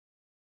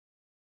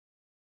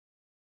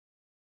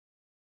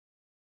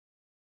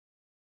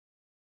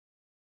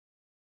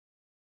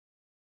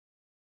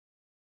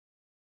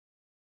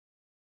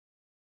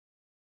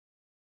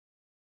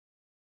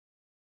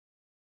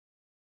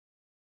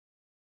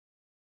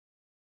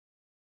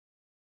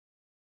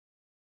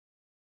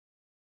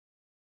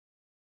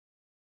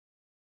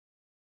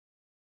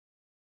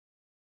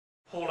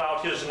pulled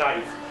out his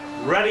knife,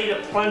 ready to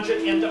plunge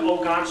it into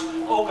Ogantz.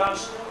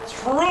 Ogantz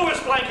threw his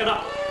blanket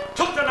up,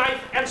 took the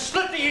knife, and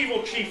slit the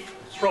evil chief's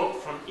throat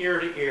from ear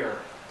to ear.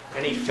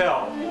 And he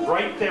fell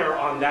right there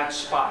on that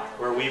spot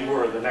where we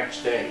were the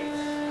next day.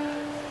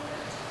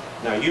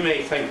 Now, you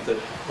may think that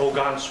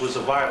Ogantz was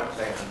a violent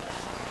man,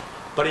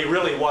 but he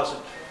really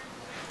wasn't.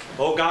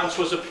 Ogantz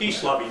was a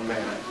peace-loving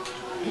man,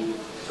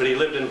 but he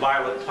lived in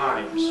violent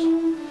times.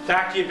 In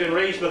fact, he had been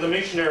raised by the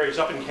missionaries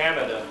up in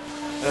Canada,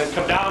 and had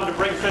come down to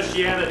bring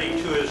Christianity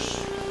to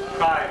his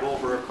tribe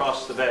over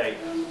across the bay.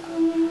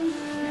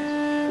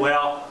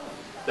 Well,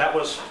 that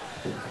was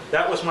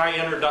my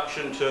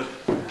introduction to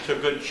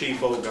good Chief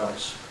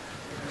Ogantz.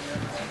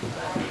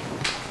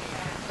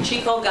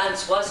 Chief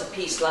Ogantz was a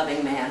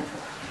peace-loving man,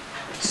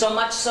 so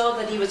much so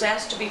that he was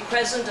asked to be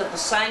present at the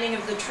signing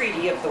of the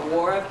Treaty of the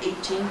War of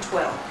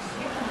 1812.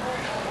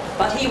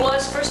 But he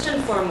was first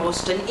and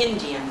foremost an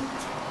Indian,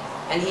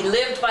 and he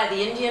lived by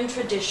the Indian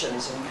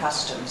traditions and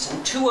customs,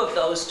 and two of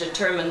those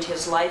determined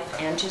his life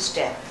and his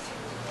death.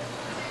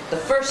 The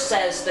first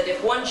says that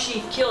if one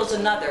chief kills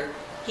another,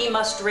 he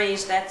must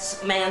raise that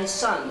man's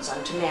sons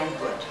unto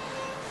manhood.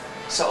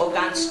 So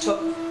Ogantz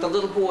took the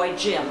little boy,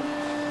 Jim,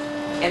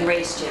 and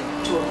raised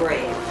him to a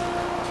brave.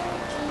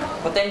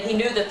 But then he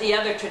knew that the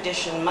other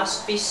tradition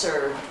must be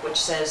served, which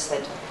says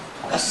that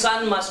a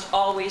son must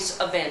always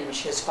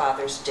avenge his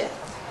father's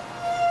death.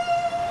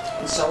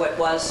 And so it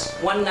was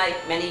one night,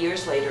 many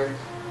years later,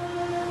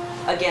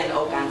 again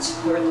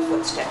Ogantz heard the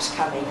footsteps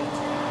coming.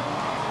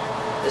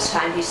 This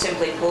time he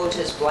simply pulled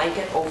his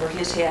blanket over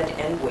his head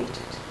and waited.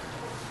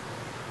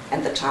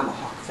 And the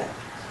tomahawk fell.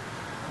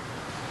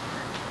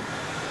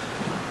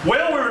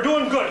 Well, we were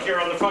doing good here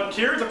on the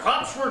frontier. The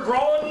crops were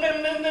growing,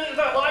 and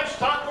the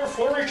livestock were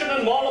flourishing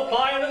and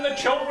multiplying, and the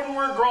children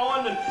were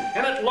growing,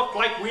 and it looked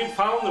like we'd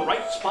found the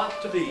right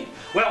spot to be.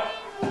 Well,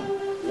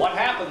 what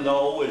happened,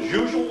 though, as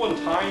usual when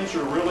times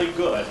are really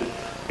good,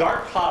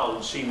 dark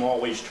clouds seem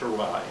always to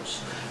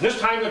rise. And this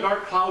time the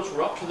dark clouds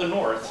were up to the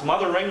north.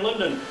 Mother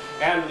England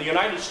and the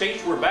United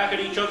States were back at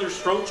each other's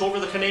throats over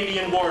the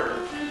Canadian border.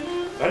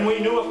 And we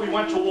knew if we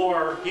went to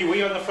war,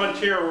 we on the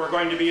frontier were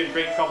going to be in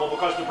great trouble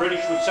because the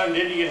British would send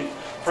Indian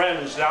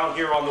friends down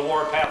here on the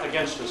war path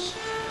against us.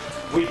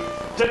 We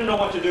didn't know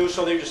what to do,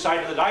 so they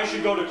decided that I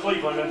should go to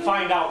Cleveland and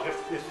find out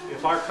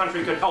if our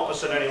country could help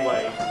us in any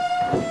way.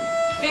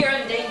 Fear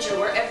and danger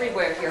were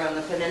everywhere here on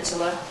the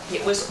peninsula.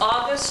 It was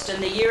August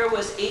and the year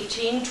was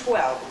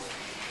 1812.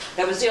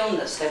 There was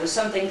illness. There was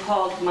something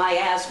called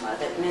miasma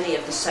that many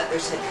of the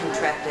settlers had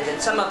contracted,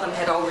 and some of them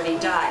had already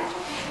died.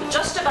 But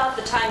just about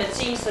the time it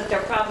seems that their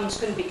problems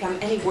couldn't become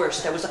any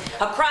worse, there was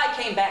a cry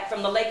came back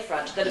from the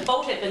lakefront that a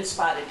boat had been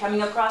spotted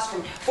coming across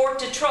from Fort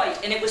Detroit,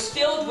 and it was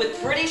filled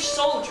with British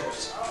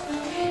soldiers.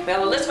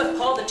 Well, Elizabeth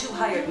called the two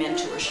hired men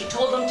to her. She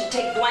told them to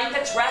take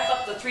blankets, wrap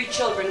up the three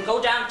children,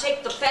 go down,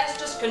 take the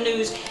fastest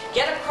canoes,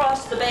 get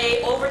across the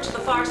bay, over to the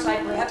far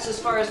side, perhaps as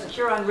far as the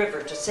Huron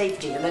River to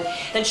safety. And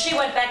then she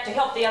went back to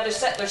help the other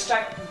settlers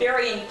start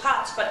burying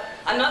pots, but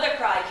another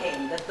cry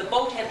came that the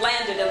boat had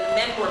landed and the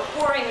men were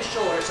pouring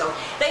ashore, so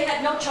they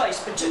had no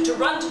choice but to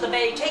run to the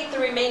bay, take the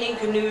remaining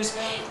canoes.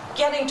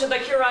 Getting to the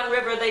Huron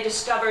River, they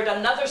discovered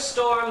another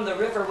storm. The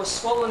river was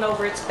swollen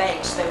over its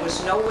banks. There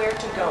was nowhere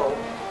to go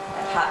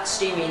that hot,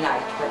 steamy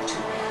night but to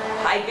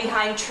hide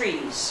behind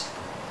trees,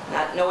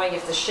 not knowing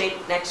if the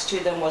shape next to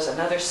them was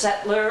another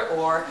settler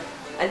or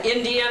an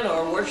Indian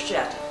or, worse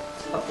yet,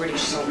 a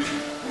British soldier.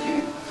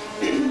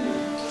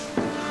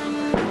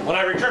 When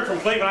I returned from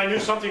Cleveland, I knew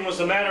something was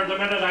the matter the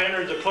minute I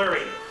entered the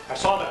clearing. I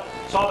saw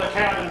the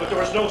cabin, but there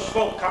was no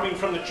smoke coming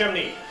from the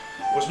chimney.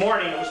 It was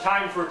morning. It was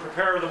time to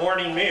prepare the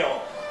morning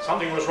meal.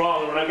 Something was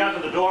wrong. When I got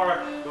to the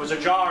door, there was a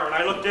jar, and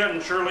I looked in,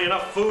 and surely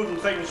enough, food and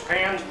things,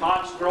 pans,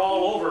 pots, were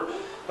all over.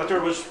 But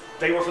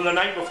they were from the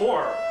night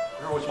before.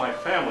 Where was my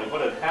family? What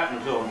had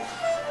happened to them?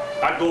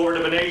 I'd go over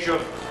to Benajah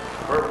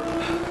or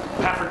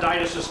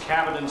Epaphroditus'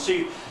 cabin and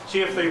see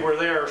if they were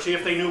there, see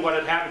if they knew what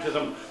had happened to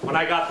them. When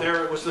I got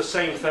there, it was the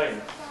same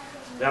thing.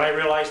 Then I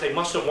realized they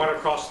must have went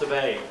across the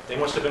bay. They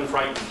must have been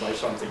frightened by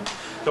something.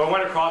 So I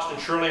went across,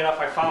 and surely enough,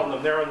 I found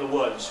them there in the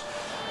woods,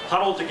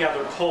 huddled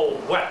together,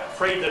 cold, wet,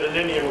 afraid that an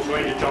Indian was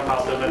going to jump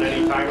out at them at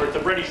any time, or that the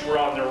British were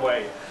on their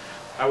way.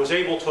 I was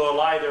able to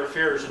allay their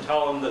fears and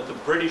tell them that the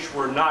British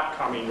were not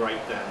coming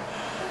right then.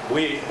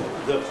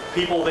 The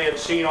people they had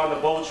seen on the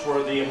boats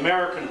were the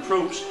American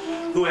troops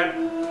who had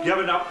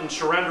given up and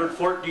surrendered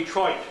Fort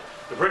Detroit.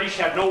 The British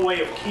had no way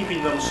of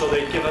keeping them, so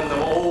they'd given them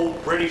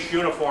old British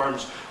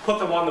uniforms, put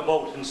them on the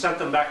boat, and sent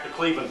them back to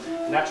Cleveland.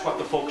 And that's what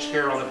the folks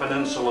here on the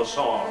peninsula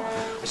saw.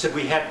 I said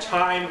we had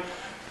time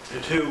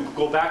to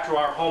go back to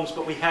our homes,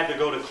 but we had to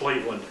go to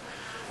Cleveland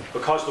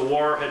because the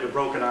war had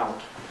broken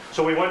out.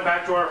 So we went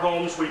back to our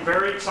homes, we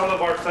buried some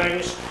of our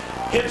things,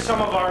 hid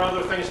some of our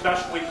other things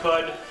best we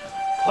could,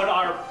 put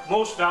our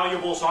most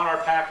valuables on our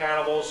pack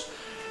animals,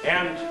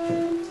 and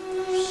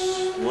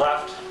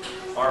left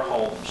our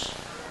homes.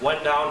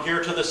 Went down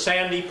here to the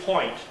sandy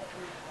point.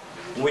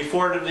 And we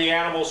forded the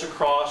animals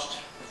across,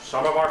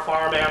 some of our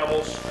farm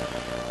animals,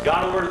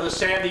 got over to the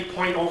sandy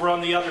point over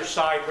on the other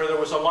side where there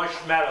was a lush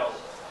meadow.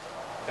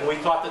 And we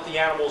thought that the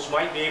animals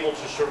might be able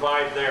to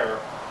survive there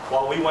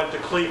while we went to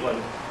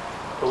Cleveland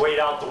to wait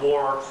out the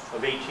War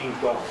of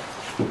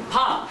 1812.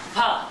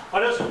 Pa!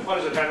 What is it? What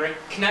is it, Henry?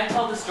 Can I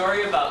tell the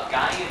story about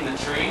Guy in the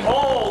tree?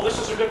 Oh, this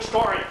is a good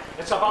story.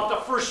 It's about the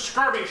first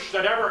skirmish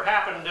that ever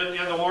happened in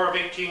the War of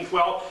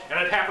 1812, and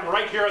it happened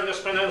right here in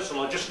this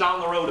peninsula, just down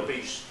the road a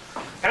piece.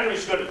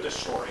 Henry's good at this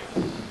story.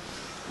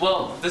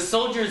 Well, the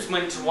soldiers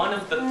went to one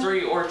of the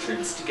 3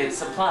 orchards to get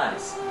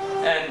supplies.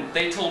 And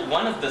they told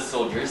one of the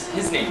soldiers,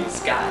 his name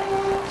was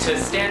Guy, to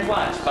stand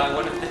watch by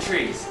one of the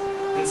trees.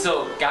 And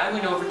so Guy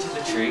went over to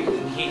the tree,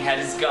 and he had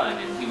his gun,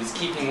 and he was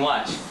keeping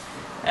watch.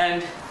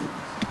 And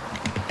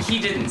he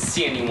didn't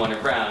see anyone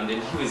around,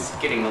 and he was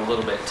getting a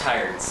little bit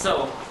tired.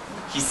 So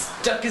he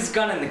stuck his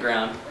gun in the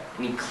ground,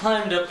 and he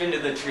climbed up into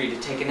the tree to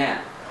take a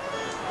nap.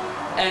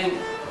 And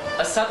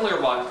a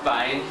settler walked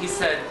by, and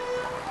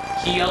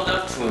he yelled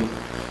up to him,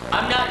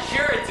 "I'm not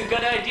sure it's a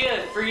good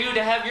idea for you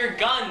to have your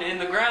gun in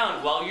the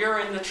ground while you're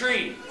in the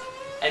tree."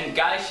 And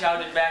Guy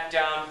shouted back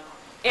down,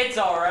 "It's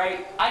all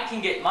right, I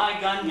can get my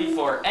gun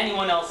before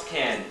anyone else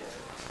can."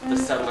 The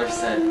settler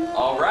said,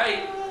 "All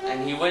right,"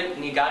 and he went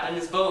and he got in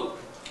his boat.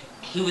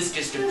 He was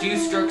just a few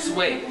strokes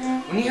away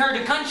when he heard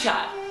a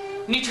gunshot,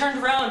 and he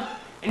turned around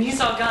and he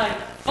saw Guy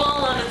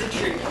fall out of the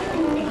tree.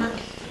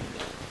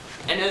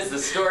 And as the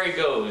story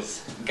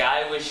goes,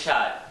 Guy was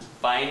shot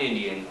by an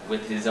Indian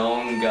with his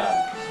own gun.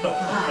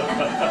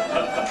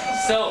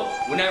 So,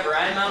 whenever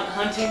I'm out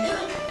hunting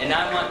and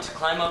I want to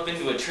climb up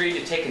into a tree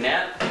to take a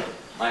nap,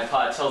 my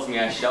pa tells me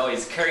I should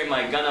always carry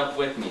my gun up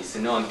with me so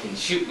no one can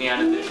shoot me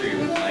out of the tree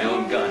with my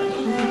own gun.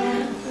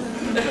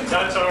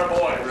 That's our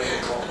boy,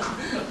 Rachel.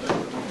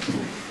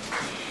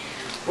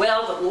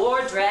 Well, the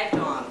war dragged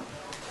on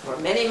for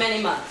many,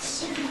 many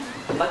months.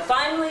 But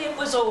finally it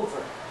was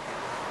over,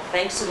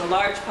 thanks in a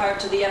large part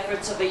to the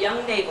efforts of a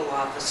young naval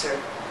officer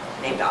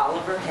named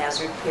Oliver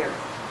Hazard Perry.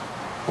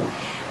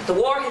 The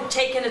war had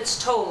taken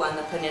its toll on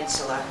the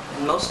peninsula,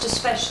 and most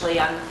especially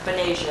on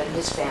Benajah and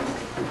his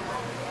family.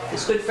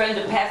 His good friend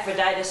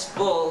Epaphroditus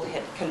Bull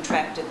had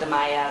contracted the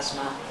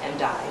miasma and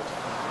died.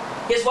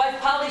 His wife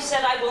Polly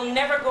said, "I will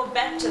never go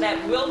back to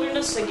that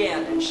wilderness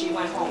again," and she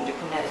went home to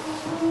Connecticut.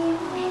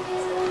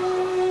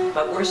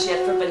 But worse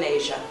yet for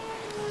Benajah,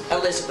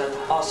 Elizabeth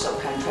also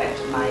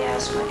contracted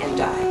miasma and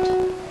died.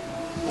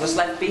 And was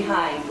left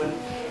behind when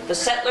the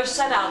settlers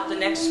set out the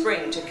next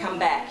spring to come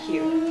back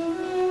here.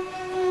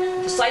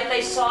 The sight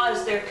they saw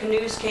as their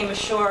canoes came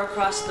ashore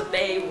across the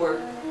bay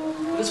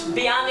was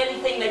beyond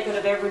anything they could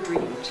have ever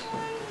dreamed.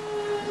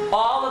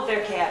 All of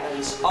their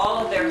cabins, all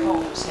of their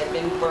homes had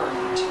been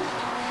burned.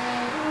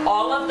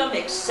 All of them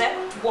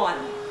except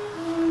one.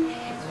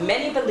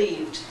 Many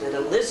believed that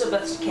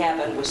Elizabeth's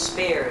cabin was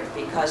spared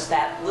because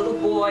that little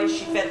boy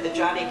she fed the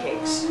Johnny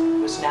cakes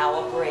was now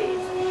a brave,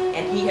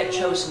 and he had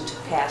chosen to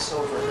pass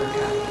over her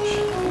cottage.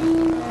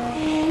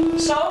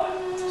 So,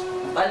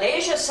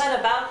 Benajah set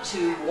about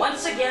to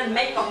once again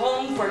make a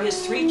home for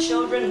his 3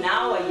 children,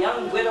 now a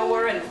young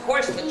widower, and of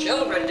course the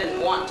children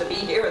didn't want to be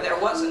here. There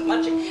wasn't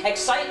much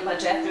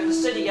excitement after the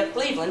city of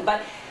Cleveland,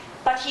 but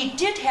he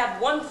did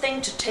have one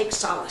thing to take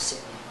solace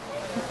in.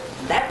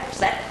 That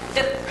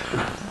fiddle.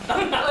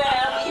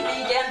 Well, he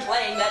began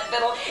playing that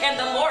fiddle, and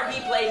the more he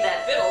played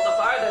that fiddle, the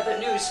farther the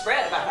news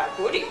spread about how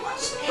good he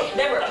was.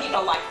 There were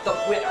people like the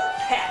widow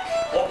Peck.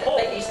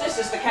 Ladies, this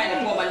is the kind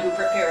of woman who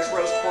prepares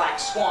roast black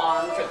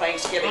swan for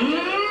Thanksgiving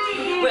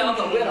dinner. Well,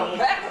 the widow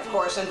Peck, of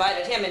course,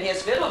 invited him and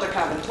his fiddle to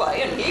come and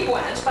play, and he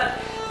went. But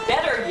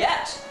better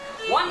yet,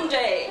 one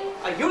day,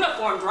 a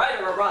uniformed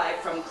rider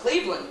arrived from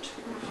Cleveland.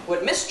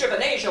 Would Mr.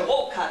 Benajah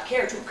Wolcott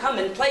care to come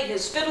and play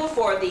his fiddle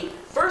for the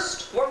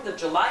first 4th of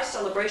July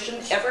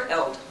celebration ever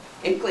held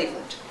in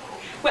Cleveland?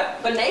 Well,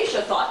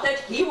 Benajah thought that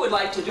he would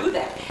like to do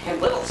that,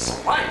 and little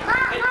Salina...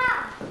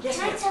 Mom! Yes,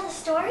 Can I tell the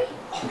story?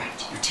 All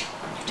right, you tell.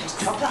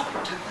 Talk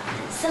loud.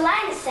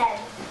 Salina said,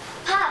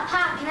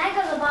 Pa, can I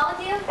go to the ball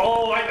with you?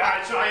 Oh, I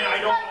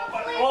don't...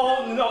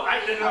 Oh, no, I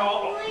didn't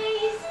know.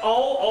 Please.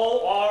 Oh,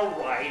 all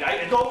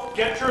right. Don't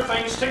get your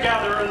things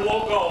together and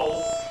we'll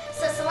go.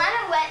 So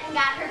Salina went and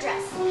got her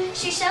dress.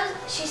 She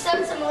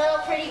sewed some little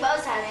pretty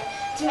bows on it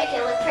to make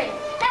it look pretty.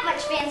 Not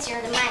much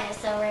fancier than mine is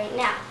though right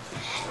now.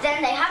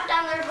 Then they hopped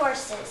on their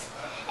horses,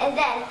 and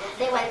then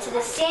they went to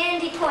the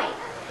sandy point.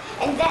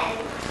 And then,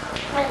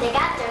 when they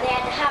got there, they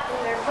had to hop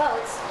in their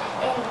boats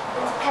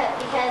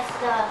because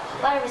the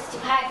water was too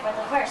high for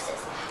the horses.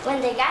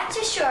 When they got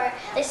to shore,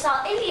 they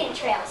saw Indian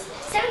trails,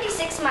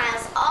 76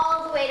 miles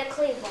all the way to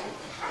Cleveland.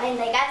 When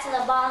they got to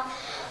the ball,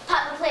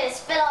 Papa played his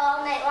fiddle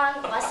all night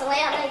long, while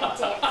Salina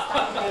danced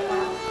all day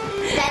long.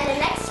 Then the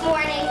next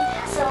morning,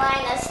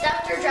 Salina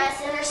stuffed her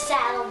dress in her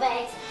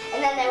saddlebags,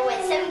 and then they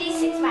went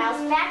 76 miles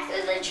back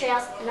through the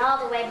trails and all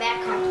the way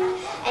back home.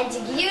 And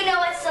do you know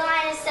what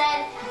Salina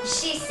said?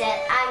 She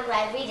said, "I'm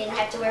glad we didn't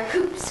have to wear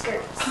hoop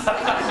skirts."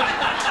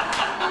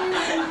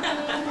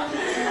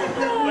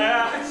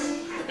 Well,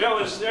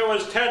 It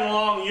was 10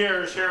 long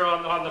years here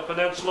on the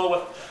peninsula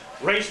with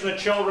raising the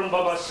children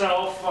by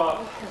myself.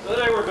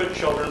 They were good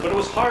children, but it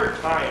was hard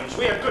times.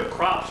 We had good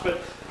crops,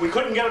 but we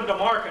couldn't get them to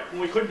market.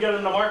 And we couldn't get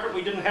them to market,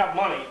 we didn't have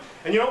money.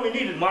 And you know, we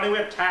needed money. We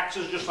had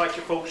taxes just like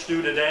you folks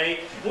do today.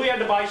 We had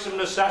to buy some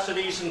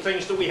necessities and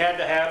things that we had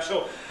to have,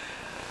 so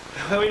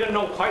we didn't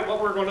know quite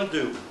what we were going to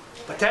do.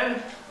 But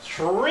then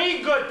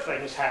 3 good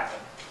things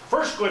happened.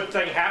 First good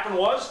thing happened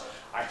was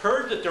I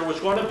heard that there was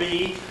going to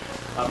be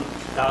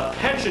a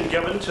pension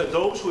given to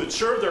those who had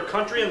served their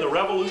country in the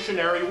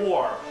Revolutionary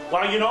War.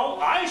 Well, you know,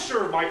 I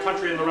served my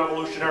country in the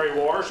Revolutionary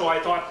War, so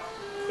I thought,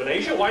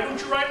 Benajah, why don't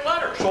you write a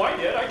letter? So I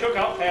did. I took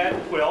out pad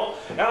and quill,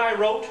 and I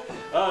wrote,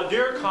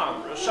 Dear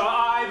Congress,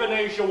 I,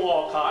 Benajah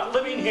Wolcott,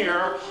 living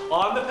here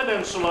on the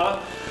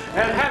peninsula,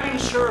 and having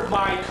served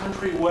my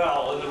country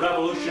well in the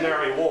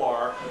Revolutionary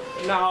War,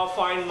 now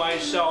find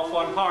myself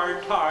on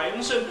hard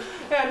times, and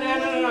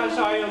as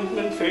I am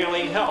in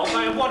failing health,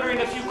 I am wondering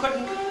if you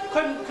couldn't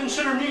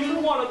consider me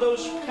for one of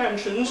those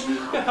pensions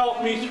to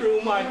help me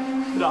through my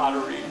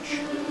dotarage.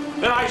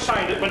 And I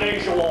signed it,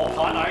 Benajah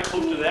Wolcott, I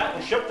posted that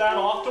and shipped that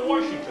off to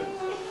Washington.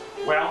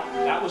 Well,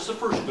 that was the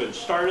first good,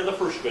 start of the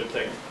first good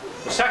thing.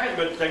 The second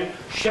good thing,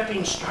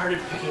 shipping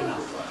started picking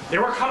up. They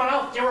were coming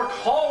out, they were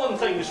hauling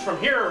things from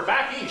here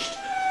back east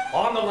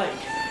on the lake.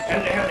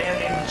 And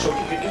so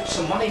you could get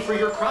some money for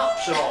your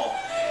crops and all.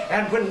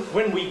 And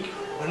when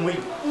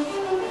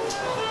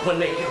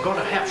they're going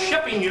to have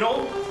shipping, you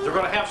know, they're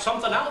going to have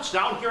something else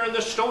down here in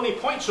this stony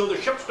point so the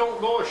ships don't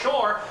go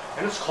ashore,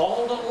 and it's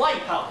called a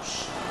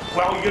lighthouse.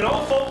 Well, you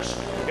know, folks,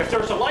 if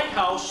there's a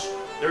lighthouse,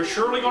 there's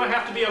surely going to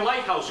have to be a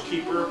lighthouse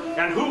keeper,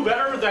 and who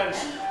better than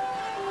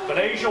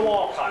Benajah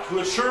Wolcott, who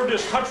has served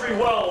his country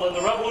well in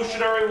the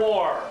Revolutionary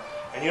War.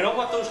 And you know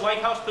what those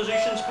lighthouse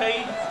positions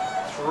paid?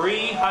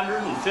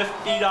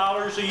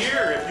 $350 a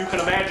year, if you can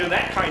imagine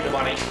that kind of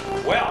money.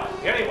 Well,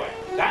 anyway,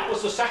 that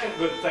was the second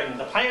good thing.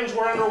 The plans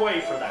were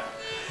underway for that.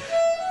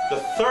 The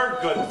third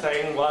good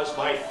thing was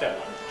my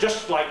fiddling.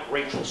 Just like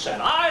Rachel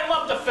said, I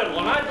love to fiddle,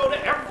 and I'd go to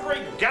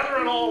every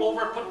gathering all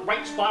over, put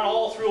right spot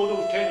all through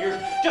those 10 years,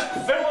 just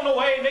fiddling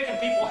away, making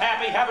people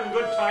happy, having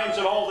good times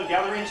at all the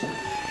gatherings.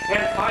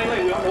 And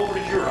finally, we went over to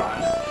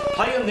Huron,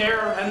 playing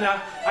there, and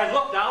I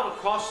looked out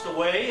across the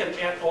way, and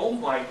oh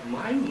my,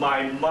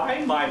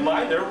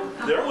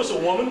 there was a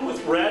woman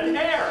with red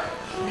hair.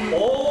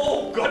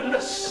 Oh,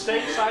 goodness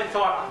sakes, I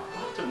thought,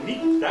 I've got to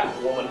meet that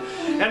woman.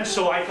 And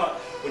so I thought,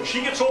 when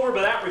she gets over to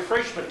that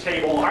refreshment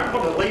table, I'm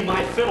going to lay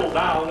my fiddle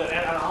down,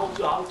 and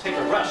I'll take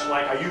a rest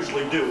like I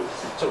usually do.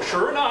 So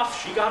sure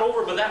enough, she got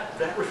over to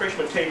that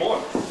refreshment table,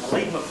 and I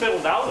laid my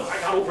fiddle down, and I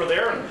got over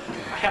there, and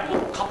I had a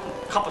little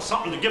cup of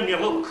something to give me a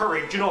little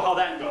courage. You know how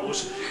that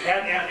goes.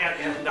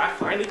 And I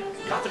finally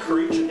got the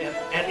courage,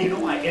 and you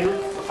know, I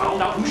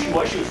found out who she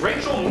was. She was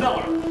Rachel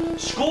Miller,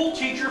 school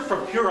teacher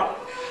from Huron.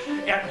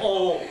 And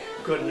oh,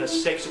 goodness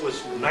sakes, it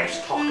was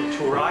nice talking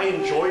to her. I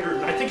enjoyed her,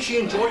 and I think she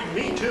enjoyed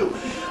me too.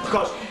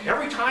 Because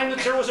every time that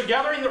there was a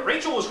gathering that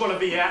Rachel was going to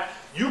be at,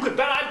 you could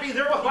bet I'd be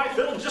there with my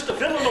fiddle, just a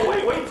fiddling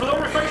away, waiting for the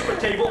refreshment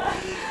table.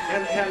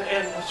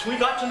 And so we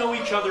got to know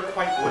each other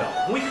quite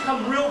well. We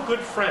become real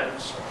good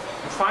friends.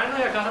 And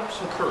finally, I got up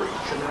some courage.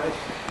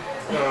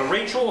 And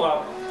Rachel,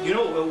 you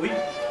know,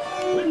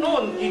 we've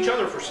known each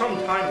other for some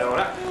time now.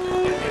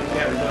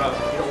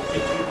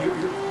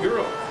 You're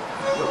a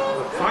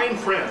fine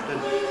friend.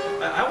 And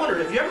I wondered,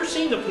 have you ever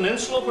seen the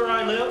peninsula where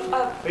I live?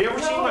 Have you ever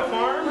seen my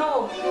farm?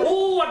 No.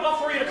 Oh, I'd love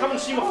for you to come and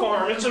see my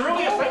farm. It's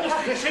really a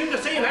thing to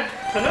see, and that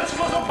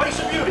peninsula's a place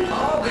of beauty.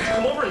 Oh, could you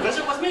come over and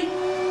visit with me?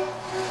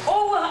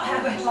 Oh, well,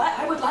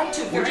 I would like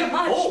to very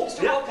much,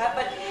 Mr. Wolcott,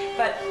 but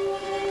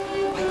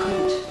I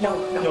couldn't.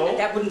 No,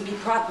 that wouldn't be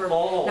proper.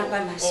 Oh. Not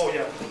by myself. Oh,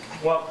 yeah.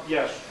 Well,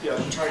 yes.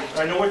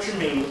 I know what you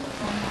mean.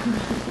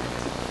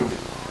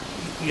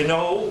 You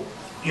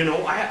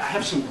know, I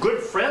have some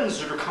good friends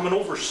that are coming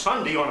over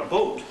Sunday on a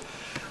boat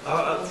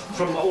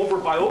from over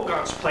by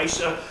Ogantz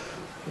place.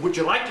 Would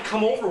you like to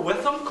come over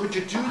with them? Could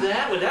you do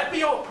that? Would that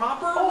be all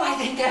proper? Oh, I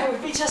think that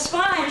would be just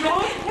fine.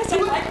 Yes,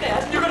 I'd like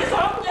that. You're going to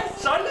come? Yes.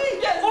 Sunday?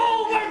 Yes.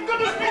 Oh, my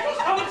goodness, people's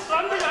coming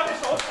Sunday. I was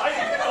so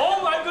excited. Oh,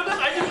 my goodness,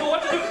 I didn't know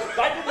what to do.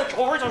 I did the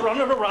chores, I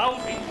running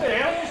around, feeding the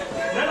animals,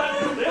 and then I'd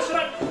do this,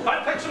 and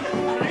I'd pick some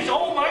trees.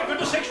 Oh, my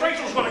goodness sakes,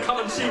 Rachel's going to come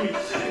and see me.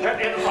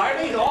 And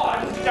finally,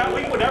 that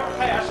week would ever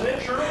pass, and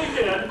it surely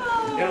did. And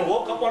I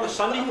woke up on a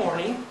Sunday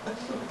morning,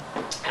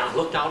 and I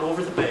looked out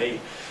over the bay.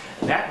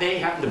 That day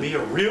happened to be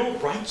a real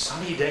bright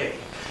sunny day.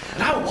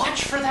 And I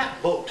watched for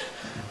that boat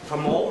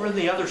from over on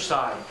the other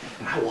side.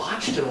 And I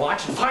watched,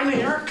 and finally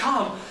there it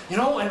come, you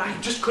know, and I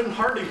just couldn't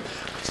hardly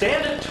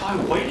stand it until I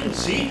waited and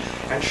see.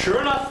 And sure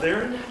enough,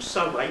 there in that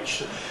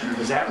sunlight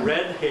was that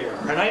red hair.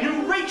 And I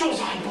knew Rachel's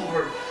on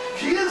board.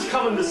 She is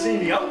coming to see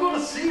me. I'm going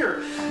to see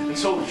her. And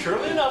so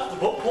surely enough, the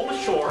boat pulled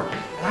ashore,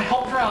 and I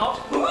helped her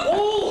out.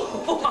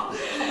 Oh!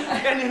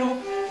 And you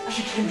know,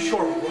 she came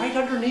ashore right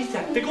underneath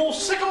that big old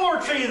sycamore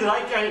tree that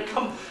I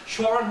come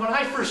ashore on when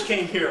I first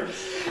came here.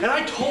 And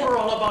I told her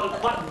all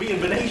about it being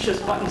Benajah's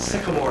button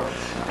sycamore.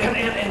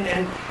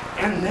 And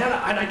And then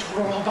I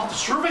told her all about the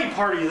survey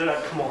party that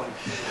had come on.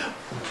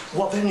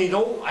 Well, then, you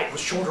know, I was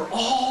showing her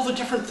all the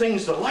different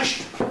things, the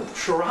lush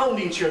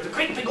surroundings here, the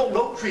great big old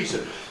oak trees.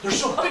 They're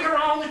so big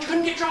around that you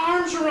couldn't get your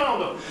arms around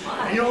them.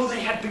 And, you know,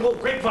 they had big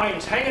old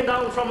grapevines hanging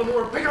down from them that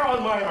were bigger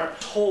on my arm.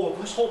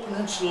 This whole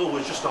peninsula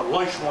was just a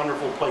lush,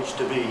 wonderful place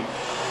to be.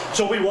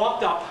 So we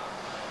walked up,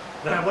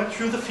 and I went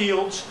through the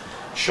fields,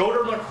 showed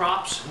her my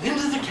crops, and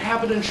into the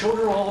cabin and showed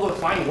her all the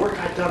fine work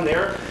I'd done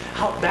there,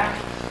 out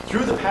back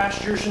through the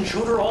pastures, and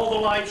showed her all the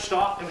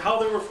livestock and how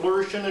they were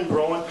flourishing and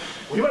growing.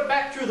 We went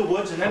back through the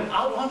woods and then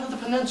out onto the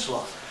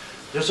peninsula.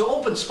 There's an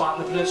open spot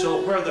in the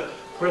peninsula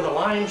where the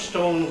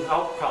limestone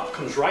outcrop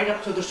comes right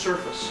up to the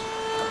surface.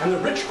 And the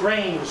rich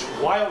grains,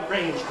 wild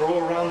grains, grow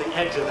around the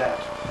edge of that.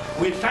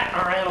 We'd fatten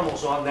our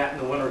animals on that in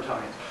the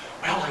wintertime.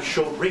 Well, I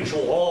showed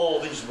Rachel all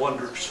these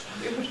wonders.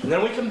 And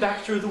then we come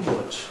back through the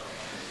woods.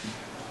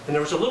 And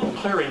there was a little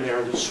clearing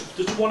there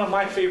that's one of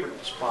my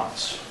favorite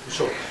spots.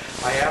 So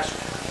I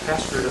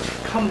asked her to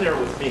come there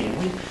with me.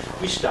 And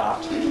we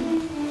stopped.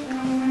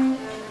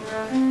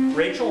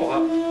 Rachel,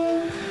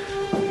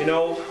 you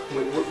know,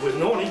 we've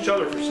known each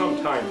other for some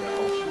time now.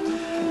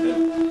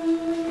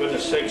 And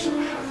goodness sakes, I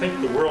think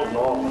the world and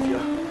all of you.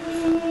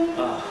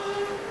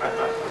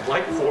 I'd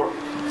like for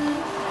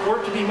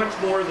it to be much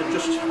more than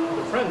just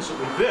the friends that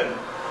we've been.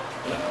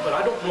 But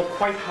I don't know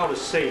quite how to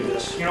say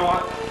this. You know,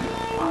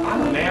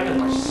 I'm a man in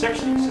my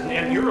 60s,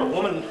 and you're a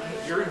woman in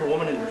your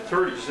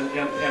 30s, and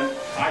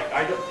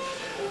I don't.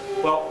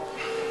 Well,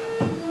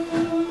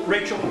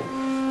 Rachel,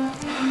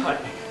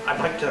 I'd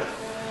like to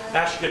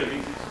ask you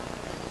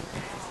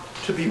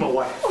to be my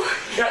wife.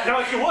 Yeah, now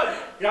if you would.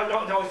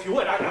 Now if you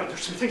would.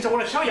 There's some things I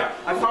want to tell you.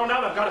 I found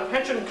out I've got a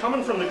pension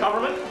coming from the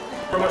government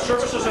for my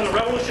services in the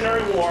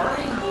Revolutionary War,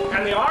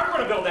 and they are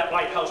going to build that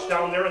lighthouse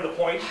down there in the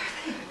point.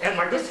 And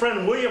my good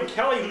friend William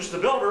Kelly, who's the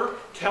builder,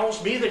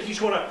 tells me that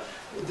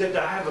that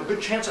I have a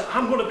good chance that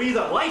I'm going to be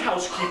the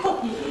lighthouse keeper.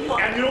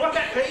 And you know what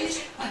that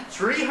pays?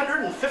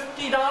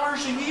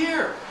 $350 a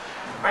year.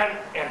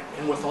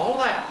 And with all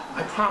that,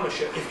 I promise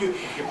you, if you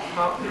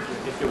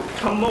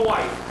become my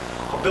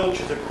wife, I'll build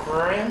you the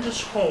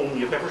grandest home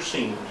you've ever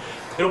seen.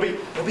 It'll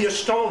be a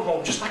stone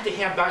home, just like they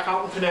have back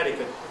out in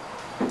Connecticut.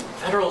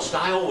 Federal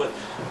style with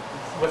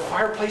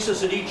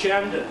fireplaces at each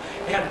end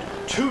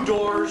and two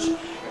doors,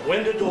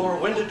 window door,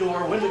 and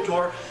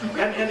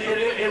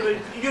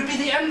you'd be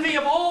the envy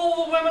of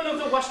all the women of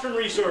the Western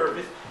Reserve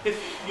if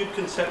you'd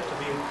consent to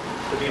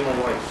be my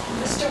wife.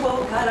 Mr.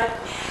 Wolcott,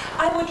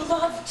 I would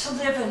love to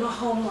live in a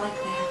home like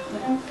that,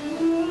 but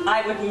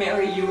I would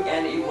marry you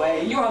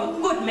anyway. You're a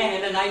good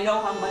man, and I know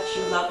how much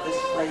you love this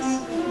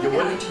place. You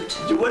wouldn't?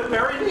 You would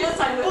marry me? Yes,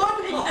 I would. Oh,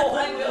 Yes,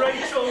 I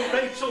will.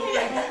 Rachel.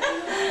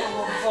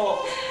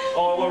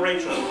 Oh, well,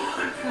 Rachel,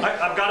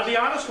 I've got to be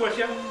honest with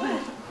you.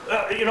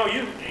 You know,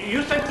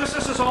 you think this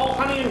is all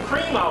honey and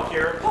cream out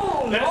here.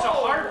 Oh, no. It's a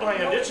hard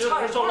land. There's a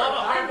lot of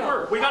hard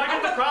work. We got to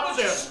get the crops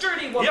in.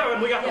 Sturdy woman. Yeah,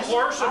 and we got the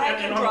horse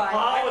and the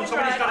plow, and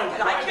somebody's got to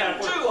drive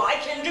that. I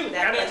can do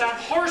that. And if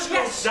that horse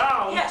goes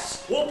down,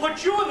 we'll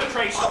put you in the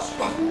traces.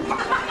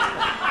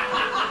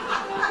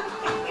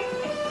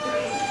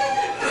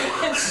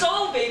 And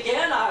so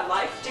began our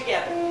life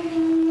together.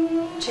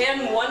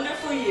 10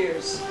 wonderful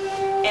years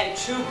and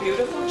 2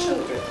 beautiful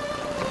children.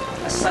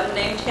 A son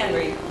named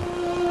Henry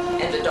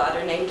and a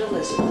daughter named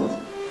Elizabeth,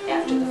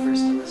 after the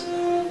first Elizabeth.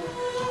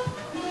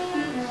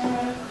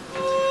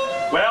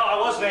 Well, I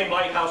was named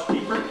lighthouse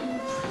keeper,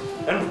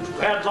 and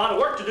had a lot of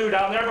work to do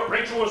down there, but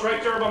Rachel was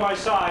right there by my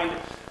side.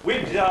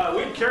 We'd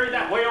carry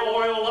that whale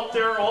oil up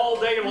there all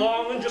day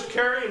long and just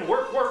carry and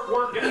work,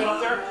 getting it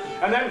up there.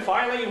 And then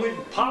finally we'd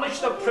polish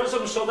the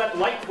prism so that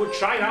light would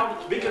shine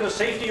out, beacon of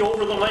safety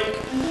over the lake.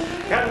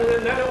 And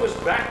then it was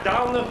back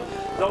down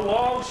the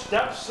long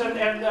steps, and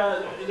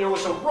there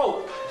was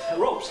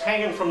ropes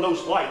hanging from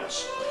those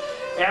lights.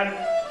 And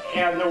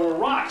there were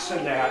rocks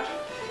in that,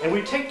 and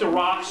we'd take the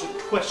rocks and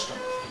twist them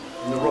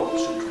in the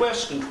ropes,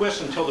 and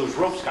twist until those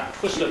ropes got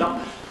twisted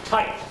up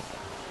tight.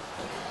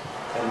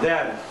 And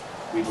then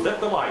we'd lit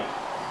the light,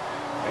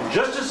 and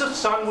just as the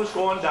sun was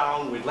going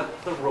down, we'd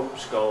let the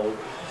ropes go,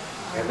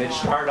 and they'd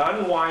start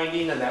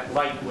unwinding, and that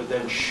light would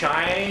then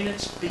shine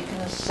its beacon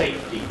of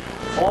safety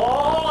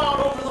all out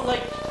over the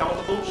lake to tell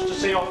the boats to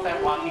sail off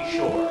that rocky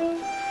shore.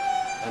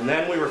 And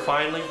then we were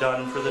finally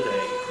done for the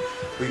day.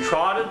 We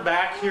trotted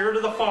back here to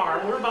the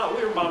farm. We were about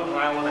a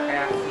mile and a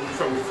half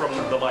from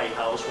the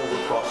lighthouse over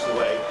across the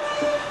way.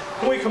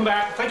 And we come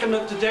back thinking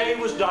that the day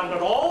was done,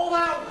 but all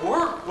that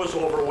work was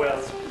over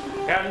with.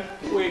 And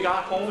we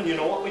got home, and you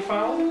know what we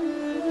found?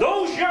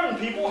 Those young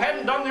people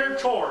hadn't done their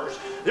chores.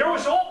 There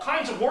was all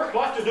kinds of work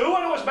left to do,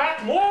 and it was back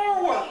to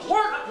more work.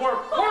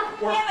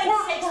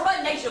 Heaven's sakes,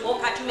 Benajah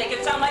Wolcott, you make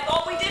it sound like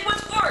all we did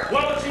was work.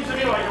 Well, it seems to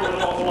me like there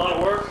was an awful lot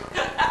of work.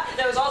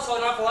 There was also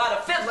an awful lot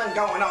of fiddling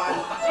going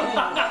on.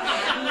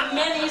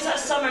 Many's a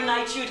summer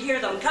night you'd hear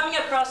them coming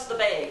across the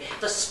bay,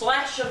 the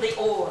splash of the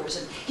oars,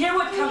 and here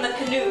would come the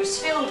canoes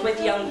filled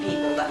with young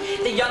people,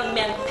 the young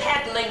men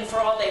paddling for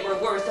all they were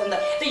worth, and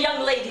the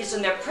young ladies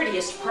in their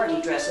prettiest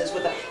party dresses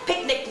with the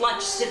picnic picnic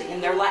lunch sitting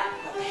in their lap.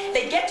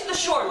 They'd get to the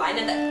shoreline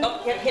and then, oh,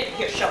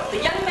 here, show. The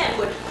young men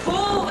would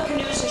pull the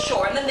canoes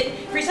ashore and then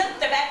they'd present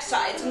their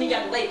backsides and the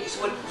young ladies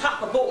would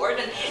hop aboard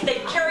and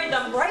they'd carry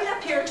them right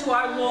up here to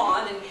our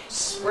lawn and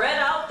spread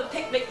out the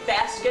picnic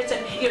baskets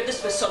and, you know,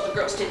 this was so the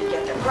girls didn't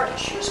get their party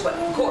shoes, but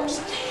of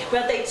course.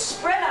 Well, they'd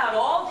spread out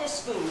all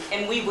this food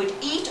and we would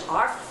eat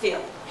our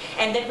fill.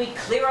 And then we'd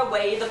clear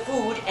away the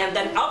food and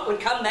then out would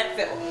come that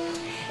fiddle.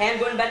 And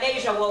when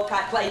Benajah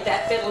Wolcott played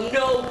that fiddle,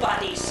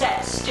 nobody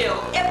sat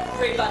still.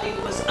 Everybody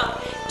was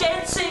up,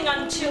 dancing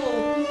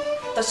until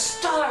the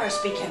stars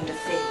began to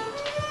fade.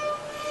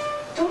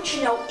 Don't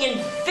you know,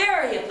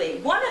 invariably,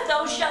 one of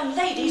those young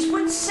ladies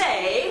would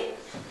say,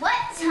 "What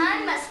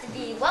time must it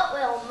be? What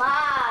will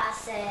Ma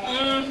say?"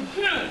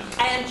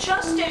 And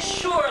just as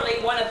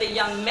surely one of the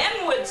young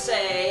men would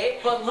say,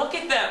 But look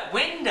at that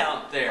wind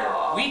out there.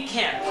 We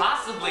can't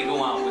possibly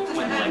go out with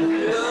wind like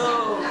this.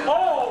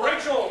 Oh,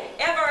 Rachel!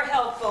 Ever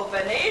helpful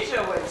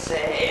Benajah would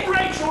say,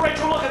 Rachel,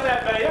 look at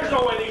that bay. There's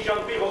no way these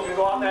young people can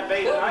go out in that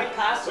bay tonight.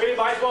 We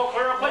might as well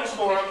clear a place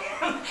for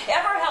them.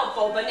 ever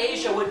helpful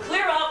Benajah would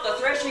clear out the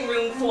threshing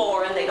room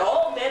floor and they'd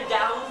all bed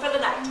down for the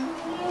night.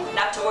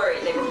 Not to worry,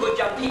 they were good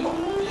young people.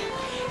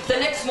 The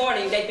next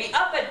morning, they'd be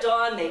up at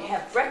dawn, they'd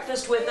have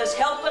breakfast with us,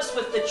 help us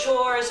with the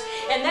chores,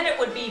 and then it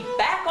would be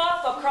back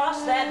off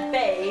across that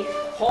bay,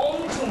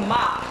 home to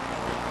Ma.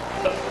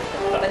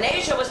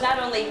 Benajah was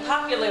not only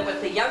popular with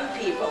the young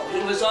people,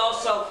 he was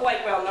also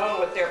quite well known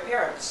with their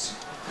parents.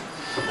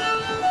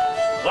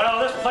 Well,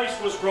 this place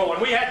was growing.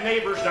 We had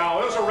neighbors now.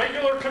 It was a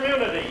regular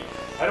community,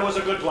 and it was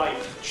a good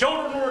life.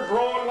 Children were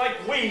growing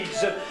like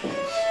weeds,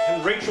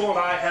 and Rachel and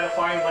I had a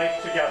fine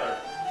life together.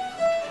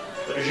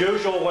 But as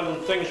usual, when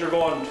things are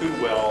going too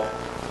well,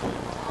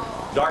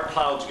 dark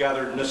clouds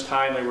gathered, and this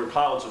time they were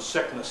clouds of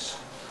sickness.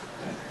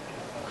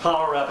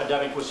 Cholera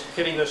epidemic was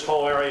hitting this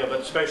whole area, but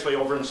especially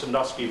over in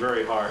Sandusky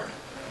very hard.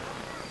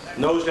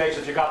 In those days,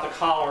 if you got the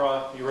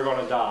cholera, you were going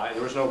to die.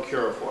 There was no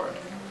cure for it.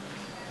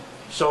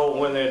 So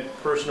when the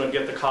person would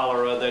get the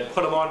cholera, they'd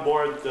put them on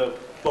board the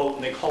boat,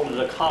 and they called it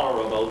a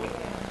cholera boat.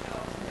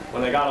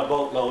 When they got a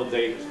boatload,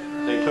 they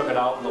took it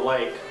out in the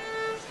lake.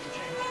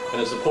 And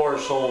as the poor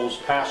souls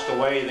passed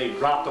away, they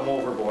dropped them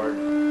overboard.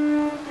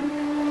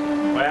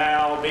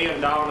 Well,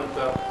 being down at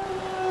the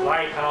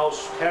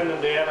lighthouse, tending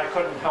to it, I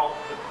couldn't help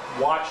but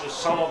watch as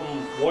some of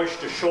them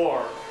washed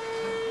ashore.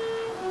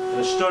 And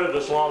I stood it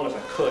as long as I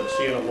could,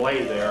 seeing them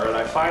lay there. And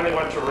I finally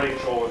went to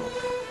Rachel, and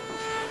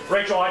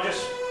Rachel, I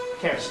just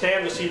can't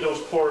stand to see those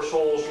poor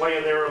souls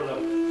laying there in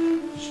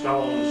the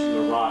stones and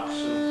the rocks.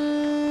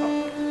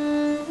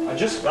 And I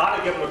just got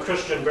to give them a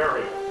Christian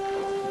burial.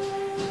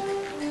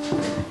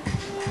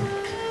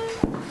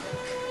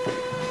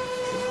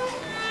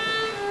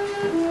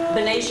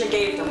 Benajah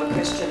gave them a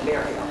Christian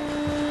burial,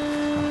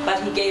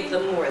 but he gave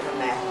them more than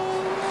that.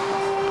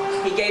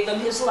 He gave them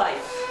his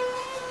life,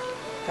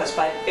 because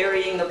by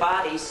burying the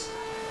bodies,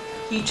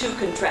 he too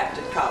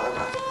contracted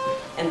cholera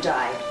and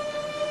died,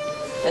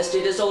 as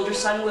did his older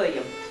son,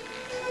 William.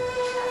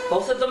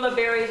 Both of them are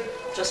buried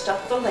just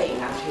up the lane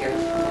out here, in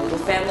a little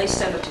family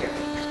cemetery.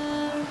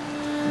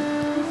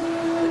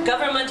 The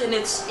government, in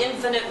its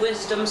infinite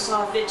wisdom,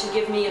 saw fit to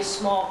give me a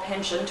small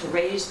pension to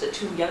raise the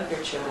two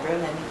younger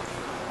children, and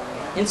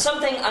in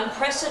something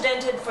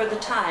unprecedented for the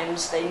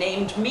times, they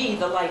named me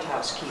the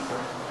lighthouse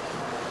keeper,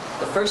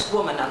 the first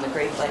woman on the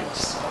Great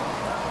Lakes.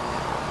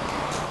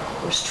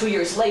 It was 2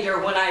 years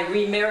later when I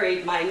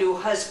remarried, my new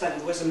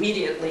husband was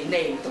immediately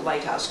named the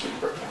lighthouse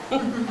keeper.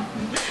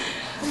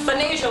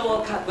 Benajah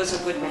Wolcott was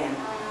a good man.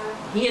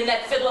 He and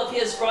that fiddle of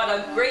his brought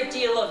a great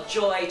deal of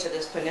joy to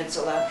this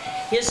peninsula.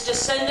 His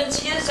descendants,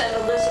 his and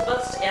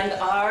Elizabeth's and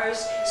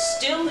ours,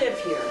 still live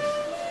here.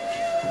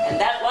 And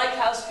that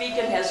lighthouse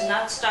beacon has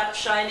not stopped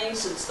shining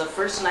since the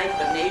first night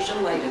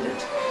Benajah lighted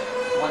it,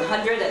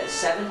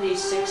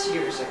 176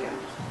 years ago.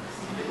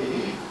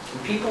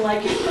 And people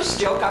like you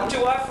still come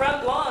to our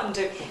front lawn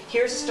to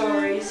hear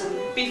stories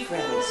and be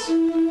friends.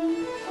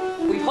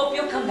 We hope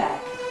you'll come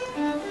back,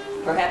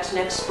 perhaps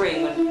next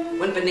spring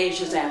when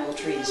Benajah's apple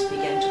trees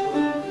begin to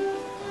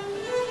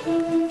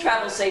bloom.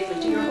 Travel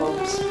safely to your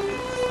homes.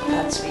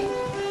 Godspeed.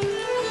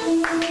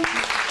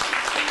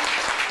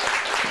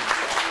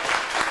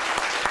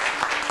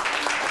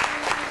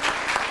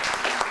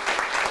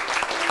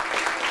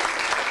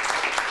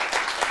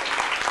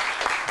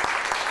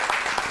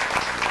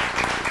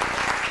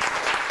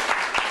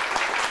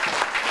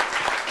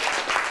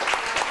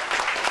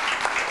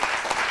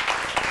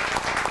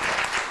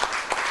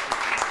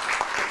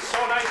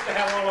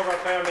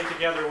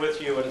 Together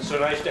with you, and it's so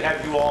nice to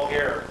have you all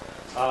here.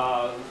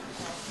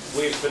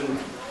 We've been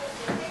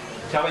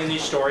telling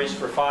these stories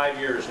for 5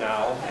 years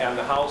now, and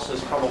the house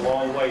has come a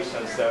long way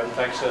since then,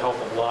 thanks to the help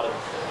of a lot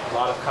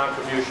of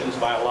contributions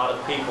by a lot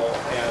of people,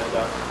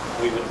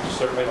 and we would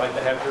certainly like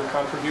to have your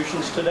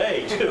contributions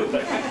today too.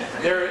 But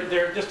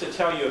they're just to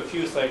tell you a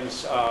few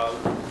things.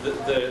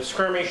 The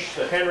skirmish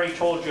that Henry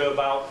told you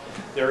about,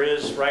 there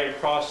is right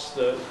across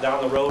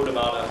down the road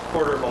about a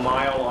quarter of a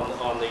mile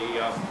on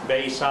the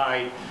bay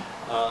side,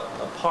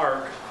 a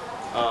park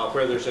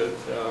where there's a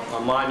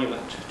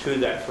monument to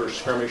that first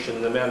skirmish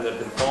and the men that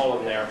had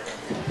fallen there.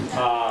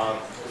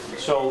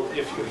 So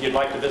if you'd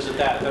like to visit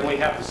that. Then we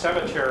have the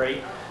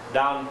cemetery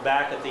down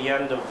back at the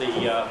end of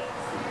the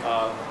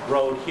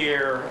road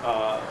here,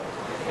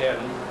 and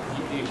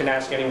you can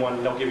ask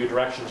anyone, they'll give you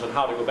directions on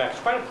how to go back.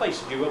 It's quite a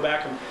place. If you go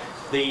back, and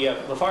the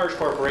Lafarge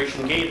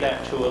Corporation gave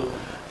that to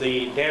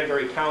the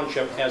Danbury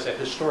Township as a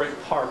historic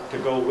park to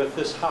go with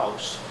this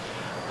house.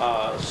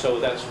 So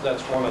that's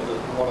one of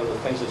the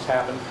things that's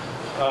happened.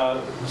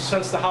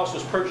 Since the house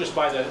was purchased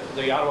by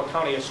the Ottawa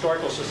County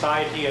Historical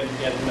Society in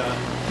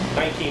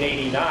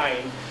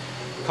 1989,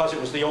 because it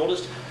was the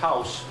oldest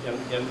house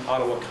in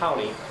Ottawa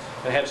County,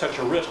 and had such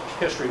a rich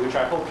history, which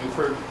I hope you've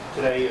heard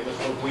today, it was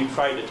what we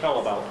tried to tell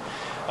about.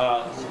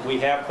 We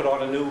have put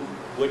on a new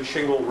wood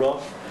shingle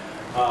roof.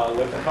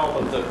 With the help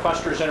of the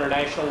Questers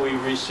International, we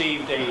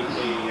received a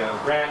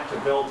grant to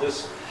build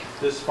this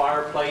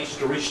fireplace,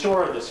 to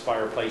restore this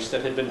fireplace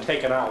that had been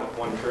taken out at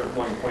one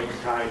point in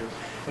time.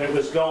 And it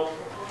was built,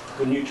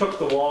 when you took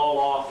the wall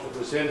off that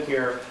was in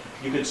here,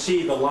 you could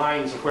see the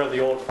lines of where the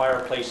old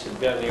fireplace had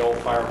been, the old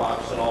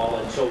firebox and all,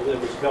 and so it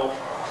was built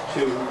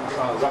to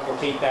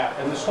replicate that.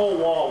 And this whole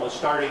wall was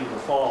starting to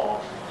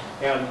fall.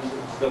 And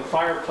the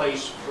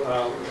fireplace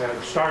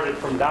started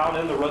from down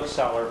in the root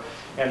cellar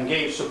and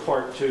gave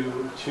support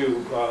to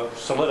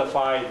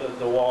solidify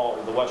the wall,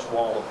 the west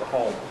wall of the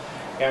home.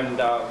 And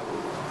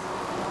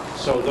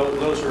so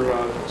those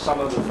are some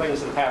of the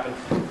things that happened.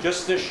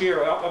 Just this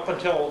year, up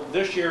until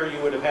this year,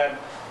 you would have had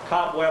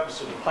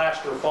cobwebs and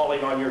plaster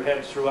falling on your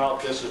heads throughout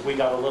this as we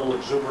got a little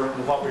exuberant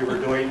in what we were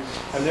doing.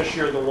 And this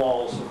year the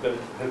walls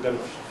have been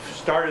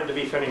started to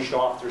be finished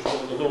off. There's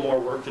a little more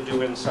work to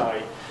do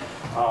inside.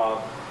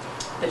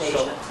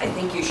 Benajah, I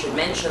think you should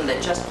mention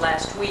that just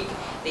last week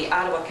the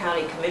Ottawa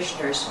County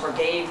Commissioners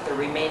forgave the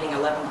remaining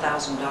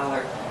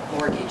 $11,000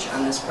 mortgage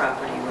on this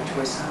property, which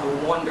was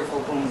a wonderful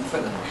boon for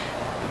the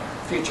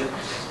future.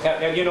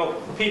 And you know,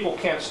 people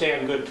can't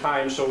stand good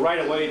times, so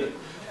right away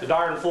the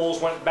darn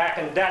fools went back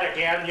in debt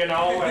again, you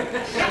know, and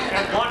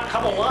bought a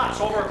couple lots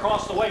over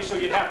across the way so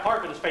you'd have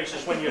parking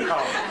spaces when you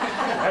come.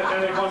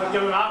 And they're going to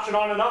give an option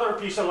on another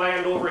piece of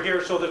land over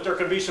here so that there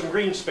can be some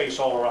green space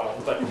all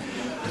around. But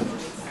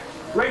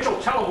Rachel,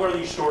 tell them where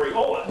these stories.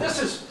 Oh,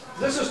 this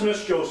is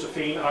Miss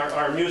Josephine,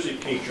 our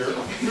music teacher.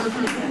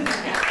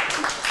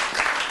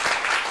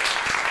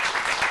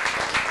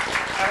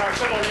 And our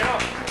fiddler, you know,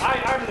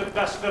 I'm the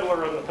best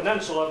fiddler in the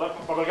peninsula,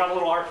 but I got a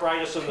little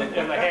arthritis in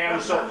the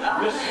hand, so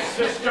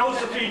Miss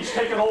Josephine's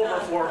taken over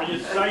for me.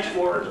 It's nice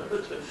for her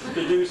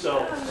to do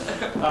so.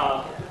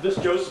 Miss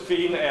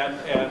Josephine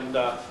and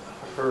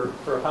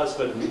her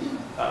husband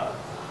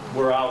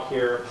were out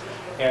here,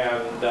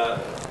 and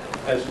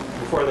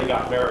before they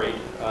got married,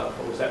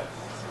 what was that,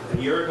 a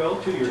year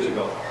ago, 2 years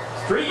ago?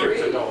 3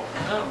 years ago,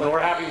 when we're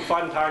having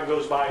fun, time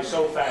goes by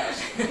so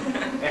fast.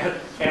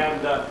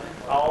 And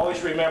I'll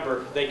always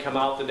remember they come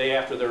out the day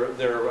after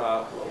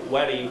their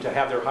wedding to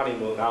have their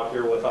honeymoon out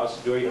here with us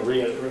doing a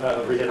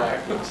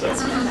reenactment. So,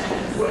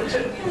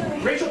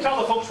 Rachel,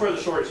 tell the folks where the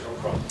stories come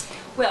from.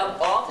 Well,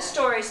 all the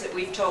stories that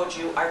we've told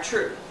you are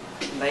true.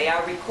 They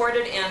are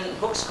recorded in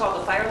books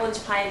called the Firelands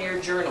Pioneer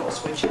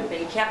Journals, which have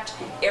been kept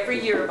every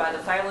year by the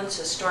Firelands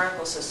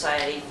Historical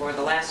Society for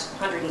the last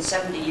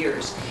 170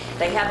 years.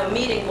 They have a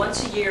meeting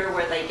once a year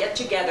where they get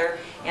together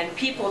and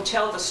people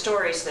tell the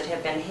stories that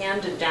have been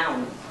handed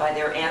down by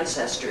their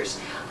ancestors.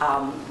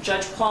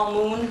 Judge Paul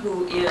Moon,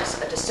 who is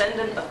a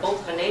descendant of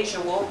both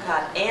Benajah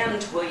Wolcott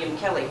and William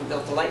Kelly, who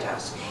built the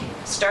lighthouse,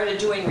 started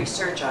doing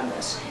research on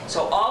this.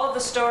 So all of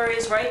the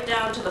stories, right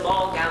down to the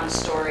ball gown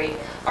story,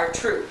 are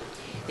true.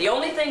 The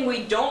only thing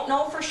we don't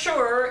know for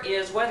sure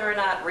is whether or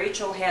not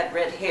Rachel had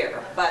red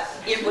hair, but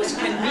it was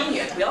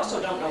convenient. We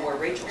also don't know where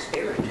Rachel's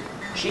buried.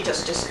 She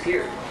just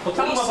disappeared. Well,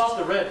 tell them about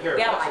the red hair.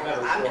 Yeah, that's a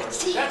better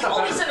story. See, that's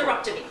always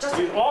interrupting me.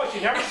 She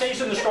never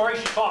stays in the story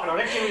she's talking about.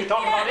 Next thing you're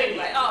talking about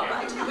anything. Oh,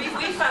 right.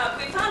 We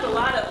found a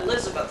lot of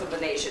Elizabeth and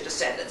Benajah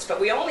descendants,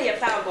 but we only have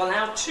found, well,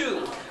 now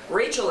 2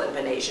 Rachel and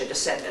Benajah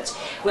descendants.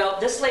 Well,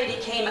 this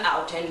lady came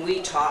out and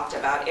we talked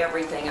about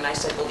everything, and I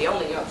said, well,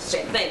 the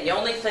same thing. The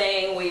only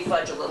thing we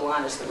fudge a little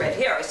on is the red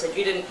hair. I said,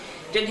 you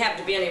didn't have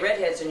to be any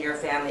redheads in your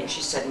family, and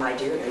she said, my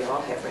dear, they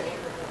all have red hair.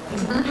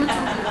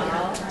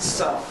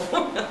 So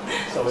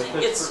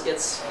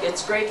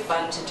it's great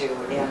fun to do,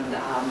 and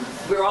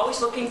we're always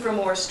looking for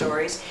more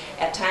stories.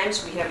 At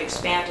times we have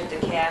expanded the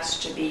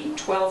cast to be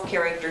 12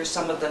 characters.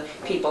 Some of the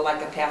people,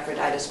 like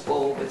Epaphroditus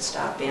Bull, would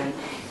stop in,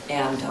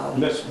 and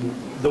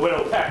the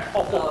Widow Peck.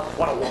 Oh,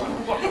 what a woman!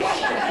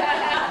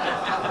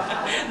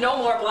 No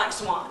more Black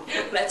Swan.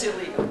 That's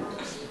illegal.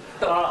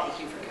 But thank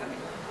you for coming.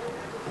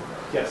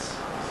 Yes.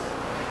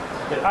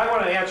 I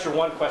want to answer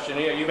one question.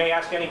 You may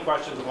ask any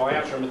questions, and we'll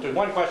answer them. But there's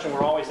one question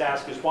we're always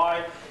asked is,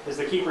 why is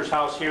the keeper's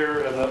house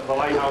here and the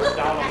lighthouse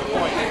down on the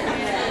point?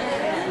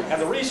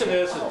 And the reason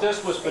is that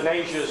this was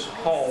Benajah's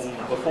home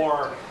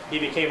before he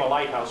became a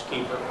lighthouse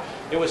keeper.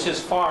 It was his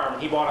farm.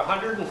 He bought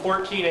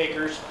 114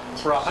 acres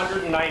for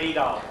 $190.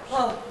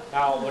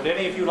 Now, would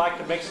any of you like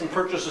to make some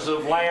purchases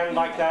of land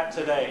like that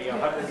today?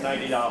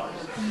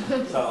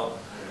 $190. So,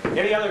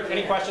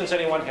 any questions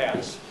anyone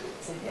has?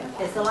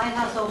 Is the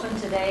lighthouse open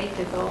today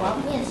to go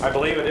up? Yes. I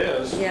believe it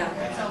is. Yeah.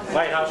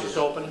 Lighthouse is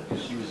open.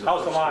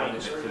 How's the line?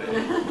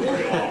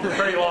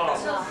 Pretty long.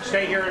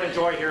 Stay here and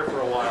enjoy here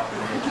for a while.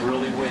 It's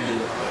really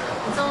windy.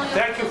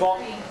 Thank you, Paul.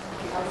 Okay,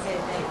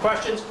 thank you.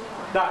 Questions?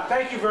 No,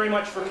 thank you very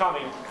much for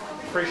coming.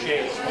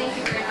 Appreciate it. Thank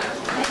you very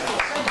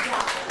much.